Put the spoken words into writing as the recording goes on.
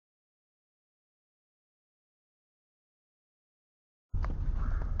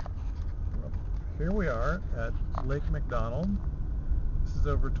Here we are at Lake McDonald. This is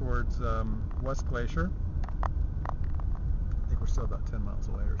over towards West Glacier. I think we're still about 10 miles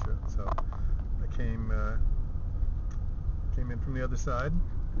away or so. I came in from the other side.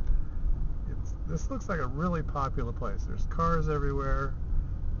 This looks like a really popular place. There's cars everywhere.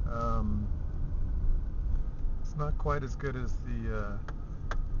 It's not quite as good as the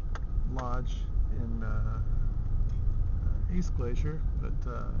lodge in East Glacier, but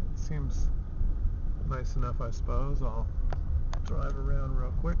it seems nice enough, I suppose. I'll drive around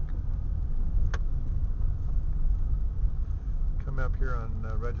real quick. Come up here on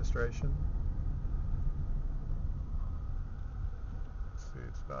registration. Let's see,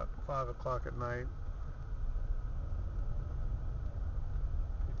 it's about 5 o'clock at night.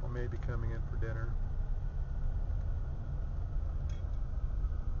 People may be coming in for dinner.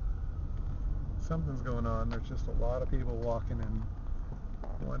 Something's going on. There's just a lot of people walking in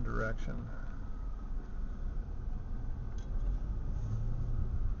one direction.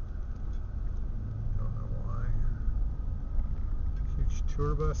 Don't know why. Huge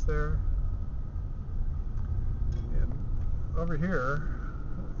tour bus there. And over here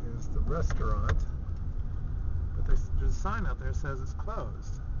is the restaurant. But there's a sign out there that says it's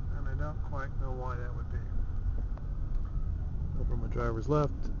closed. And I don't quite know why that would be. Over my driver's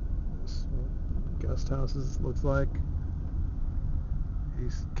left. Guest houses, looks like.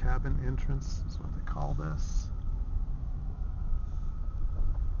 East cabin entrance is what they call this.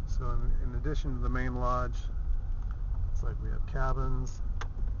 So in addition to the main lodge, it's like we have cabins,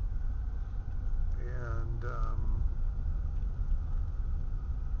 and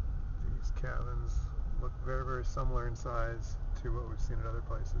these cabins look very, very similar in size to what we've seen at other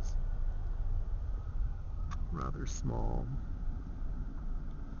places. Rather small.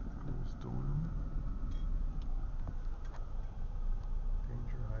 There's dorm.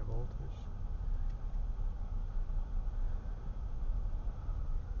 Danger high voltage.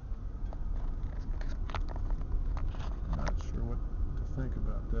 Not sure what to think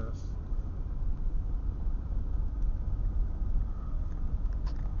about this.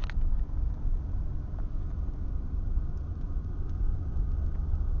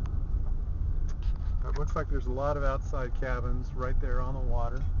 It looks like there's a lot of outside cabins right there on the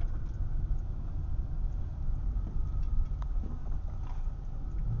water.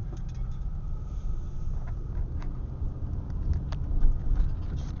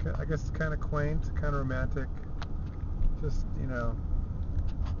 I guess it's kind of quaint, kind of romantic. Just, you know,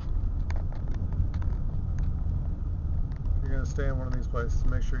 if you're going to stay in one of these places,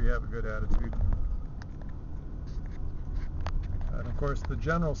 make sure you have a good attitude. And of course, the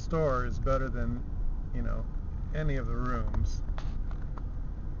general store is better than, you know, any of the rooms.